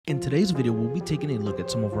In today's video, we'll be taking a look at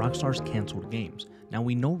some of Rockstar's canceled games. Now,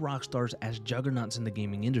 we know Rockstars as juggernauts in the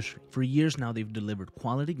gaming industry. For years now, they've delivered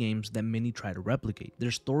quality games that many try to replicate. Their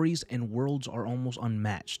stories and worlds are almost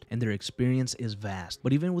unmatched, and their experience is vast.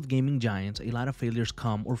 But even with gaming giants, a lot of failures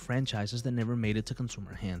come or franchises that never made it to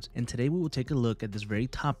consumer hands. And today we will take a look at this very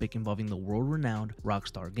topic involving the world-renowned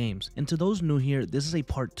Rockstar Games. And to those new here, this is a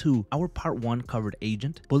part 2. Our part 1 covered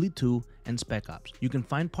Agent, Bully 2, and Spec Ops. You can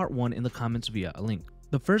find part 1 in the comments via a link.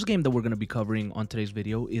 The first game that we're going to be covering on today's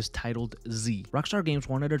video is titled Z. Rockstar Games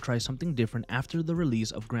wanted to try something different after the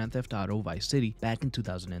release of Grand Theft Auto Vice City back in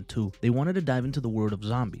 2002. They wanted to dive into the world of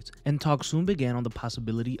zombies, and talk soon began on the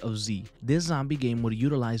possibility of Z. This zombie game would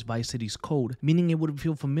utilize Vice City's code, meaning it would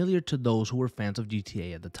feel familiar to those who were fans of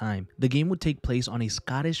GTA at the time. The game would take place on a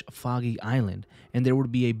Scottish foggy island, and there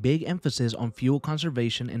would be a big emphasis on fuel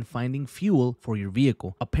conservation and finding fuel for your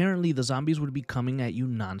vehicle. Apparently, the zombies would be coming at you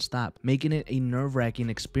non-stop, making it a nerve-wracking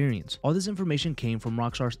experience. All this information came from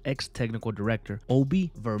Rockstar's ex-technical director,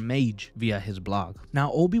 Obi Vermeij, via his blog.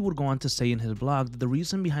 Now, Obi would go on to say in his blog that the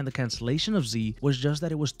reason behind the cancellation of Z was just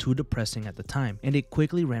that it was too depressing at the time, and it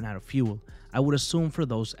quickly ran out of fuel. I would assume for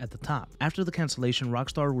those at the top. After the cancellation,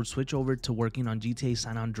 Rockstar would switch over to working on GTA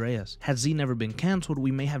San Andreas. Had Z never been cancelled,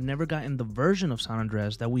 we may have never gotten the version of San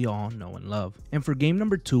Andreas that we all know and love. And for game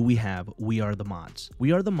number 2, we have We Are the Mods.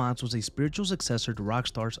 We Are the Mods was a spiritual successor to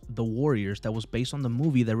Rockstar's The Warriors that was based on the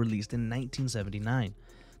movie that released in 1979.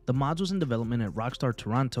 The mods was in development at Rockstar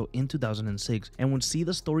Toronto in 2006 and would see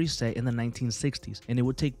the story set in the 1960s, and it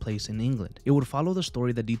would take place in England. It would follow the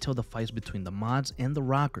story that detailed the fights between the mods and the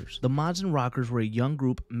rockers. The mods and rockers were a young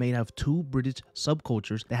group made of two British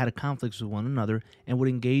subcultures that had conflicts with one another and would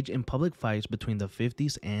engage in public fights between the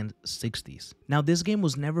 50s and 60s. Now, this game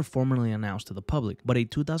was never formally announced to the public, but a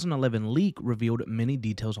 2011 leak revealed many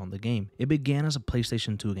details on the game. It began as a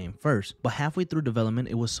PlayStation 2 game first, but halfway through development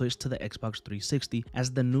it was switched to the Xbox 360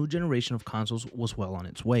 as the new generation of consoles was well on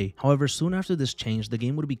its way. However, soon after this change, the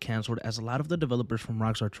game would be cancelled as a lot of the developers from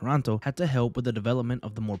Rockstar Toronto had to help with the development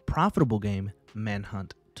of the more profitable game,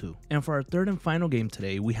 Manhunt 2. And for our third and final game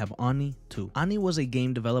today, we have Oni 2. Oni was a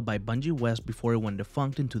game developed by Bungie West before it went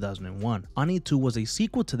defunct in 2001. Oni 2 was a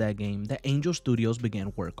sequel to that game that Angel Studios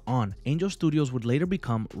began work on. Angel Studios would later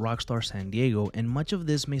become Rockstar San Diego, and much of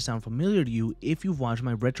this may sound familiar to you if you've watched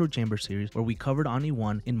my Retro Chamber series where we covered Oni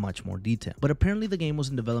 1 in much more detail. But apparently the game was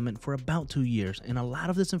in development for about 2 years, and a lot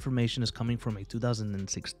of this information is coming from a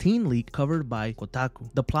 2016 leak covered by Kotaku.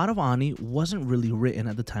 The plot of Oni wasn't really written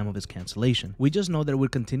at the time of its cancellation. We just know that it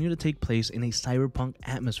would continue to take place in a cyberpunk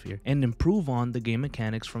atmosphere and improve on the game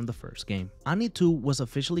mechanics from the first game. Oni 2 was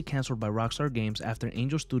officially cancelled by Rockstar Games after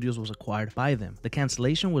Angel Studios was acquired by them. The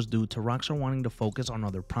cancellation was due to Rockstar wanting to focus on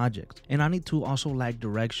other projects, and Oni 2 also lacked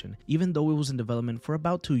direction. Even though it was in development for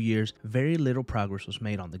about 2 years, very little progress was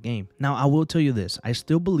made on the game. Now, I will tell you this, I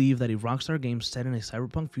still believe that a Rockstar game set in a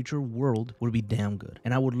cyberpunk future world would be damn good,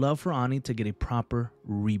 and I would love for Oni to get a proper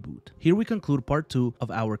reboot. Here we conclude part 2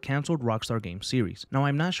 of our cancelled Rockstar Games series. Now,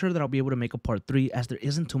 I'm not sure that I'll be able to make a part 3 as there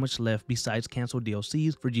isn't too much left besides canceled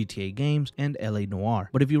DLCs for GTA games and LA Noire.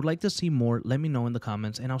 But if you would like to see more, let me know in the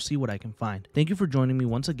comments and I'll see what I can find. Thank you for joining me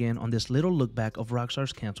once again on this little look back of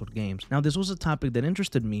Rockstar's canceled games. Now, this was a topic that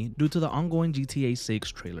interested me due to the ongoing GTA 6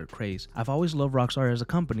 trailer craze. I've always loved Rockstar as a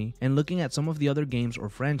company, and looking at some of the other games or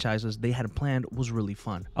franchises they had planned was really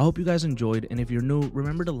fun. I hope you guys enjoyed, and if you're new,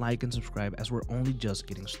 remember to like and subscribe as we're only just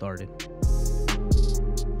getting started.